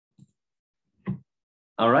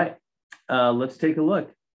All right, let's take a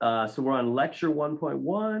look. So we're on lecture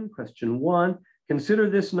 1.1, question 1.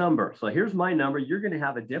 Consider this number. So here's my number. You're going to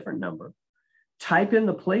have a different number. Type in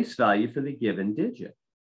the place value for the given digit.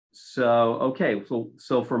 So, okay,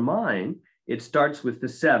 so for mine, it starts with the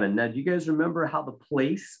 7. Now, do you guys remember how the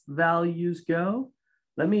place values go?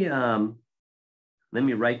 Let me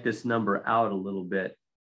write this number out a little bit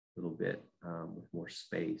with more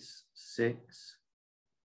space. 6,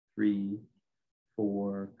 3,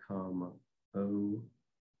 4, 0,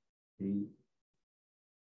 8,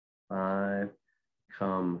 5,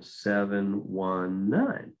 7, 1,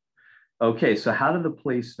 9. Okay, so how do the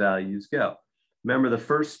place values go? Remember, the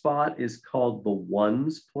first spot is called the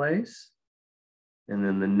ones place. And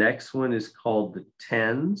then the next one is called the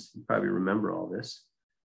tens. You probably remember all this.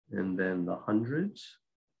 And then the hundreds.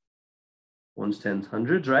 Ones, tens,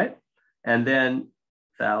 hundreds, right? And then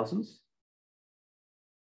thousands.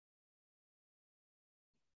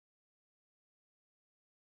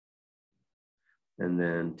 And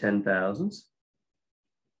then 10,000s.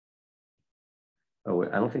 Oh,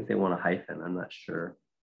 wait, I don't think they want a hyphen. I'm not sure.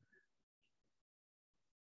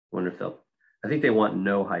 Wonder if they'll, I think they want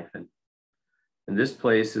no hyphen. And this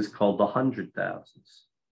place is called the 100,000s.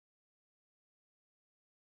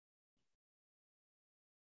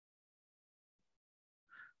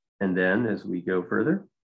 And then as we go further,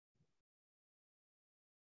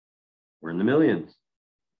 we're in the millions.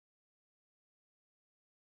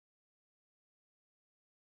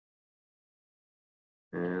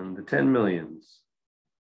 And the 10 millions.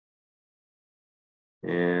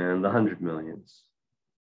 And the 100 millions.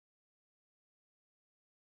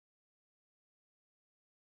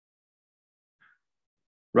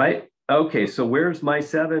 Right? Okay, so where's my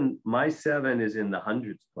 7? My 7 is in the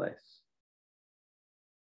hundreds place.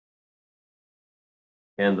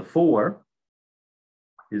 And the 4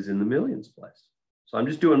 is in the millions place. So I'm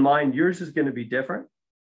just doing mine. Yours is going to be different.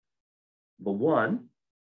 The 1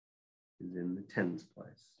 is in the tens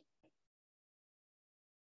place.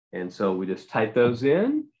 And so we just type those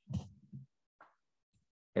in.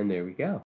 And there we go.